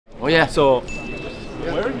Oh yeah. So,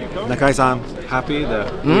 Nakai San, happy that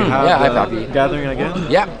we have yeah, I'm the happy. gathering again?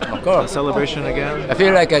 Yeah, of The course. celebration again? I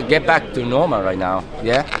feel like I get back to normal right now.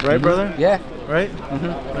 Yeah. Right, brother? Yeah. Right?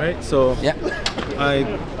 Right? So, Yeah.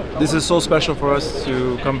 this is so special for us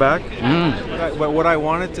to come back. Mm. But what I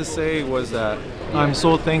wanted to say was that I'm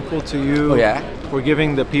so thankful to you Oh, yeah? for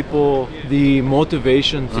giving the people the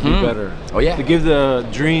motivation to do better. Oh, yeah. To give the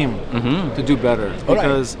dream to do better. All right.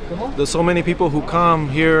 Because there's so many people who come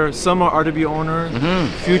here, some are RWB owners,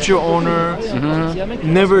 future owners,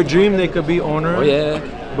 never dreamed they could be owners. Oh yeah.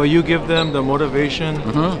 But you give them the motivation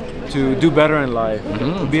to do better in life,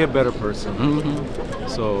 to be a better person.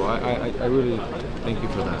 So I really thank you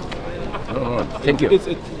for that. Oh, thank you. It's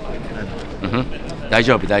大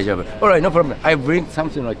丈夫、大丈夫。Alright, no problem. I bring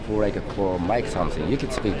something for Mike something. You can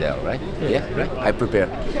speak there, right? Yeah, right. I prepare.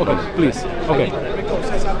 okay, please. Okay. Riko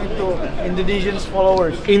say something to Indonesians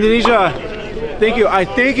followers. Indonesia, thank you. I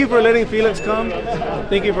thank you for letting Felix come.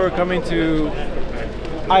 Thank you for coming to.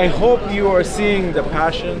 I hope you are seeing the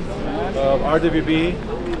passion of RWB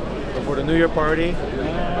for the New Year party.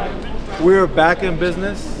 We're back in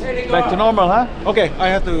business. Back to normal, huh? Okay, I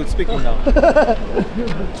have to speak now.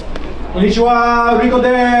 Konnichiwa, Riko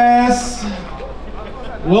desu.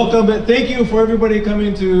 Welcome, thank you for everybody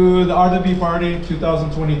coming to the RWB Party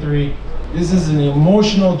 2023. This is an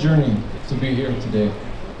emotional journey to be here today.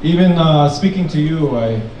 Even speaking to you,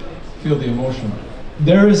 I feel the emotion.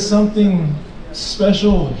 There is something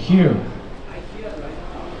special here,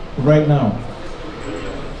 right now.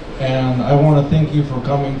 And I want to thank you for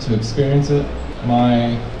coming to experience it.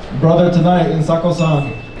 My brother tonight,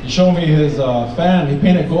 Insako-san, he showed me his fan, he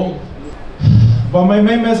painted gold. But my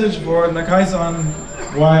main message for Nakai-san,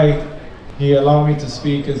 why he allowed me to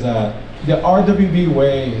speak, is that the RWB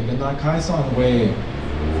way, the Nakai-san way,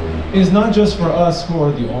 is not just for us who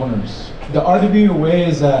are the owners. The RWB way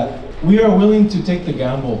is that we are willing to take the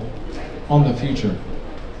gamble on the future.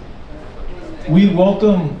 We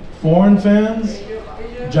welcome foreign fans,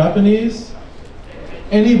 Japanese,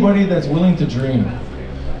 anybody that's willing to dream.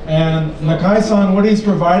 And Nakai-san, what he's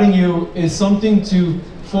providing you is something to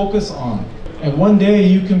focus on. And one day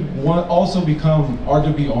you can also become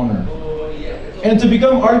RWB owner. And to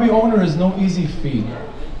become RWB owner is no easy feat.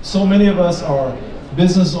 So many of us are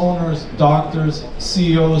business owners, doctors,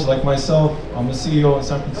 CEOs like myself. I'm a CEO in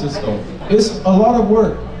San Francisco. It's a lot of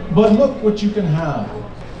work, but look what you can have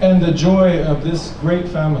and the joy of this great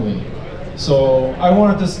family. So I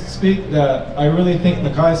wanted to speak that I really thank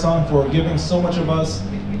Nakai-san for giving so much of us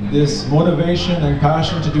this motivation and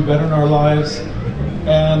passion to do better in our lives.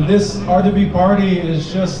 And this RWB party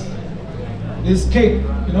is just, it's cake.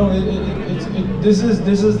 You know, this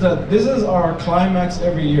is our climax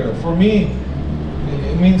every year. For me,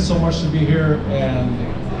 it means so much to be here, and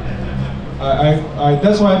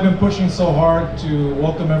that's why I've been pushing so hard to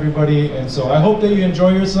welcome everybody. And so I hope that you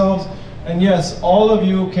enjoy yourselves. And yes, all of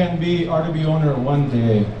you can be RWB owner one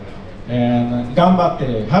day. And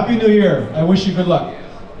ganbatte. Happy New Year. I wish you good luck.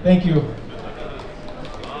 Thank you.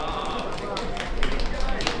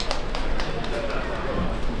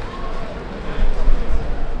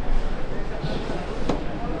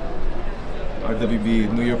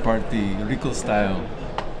 RWB New Year Party, Riko style.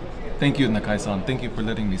 Thank you, Nakai-san. Thank you for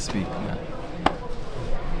letting me speak.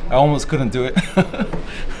 I almost couldn't do it.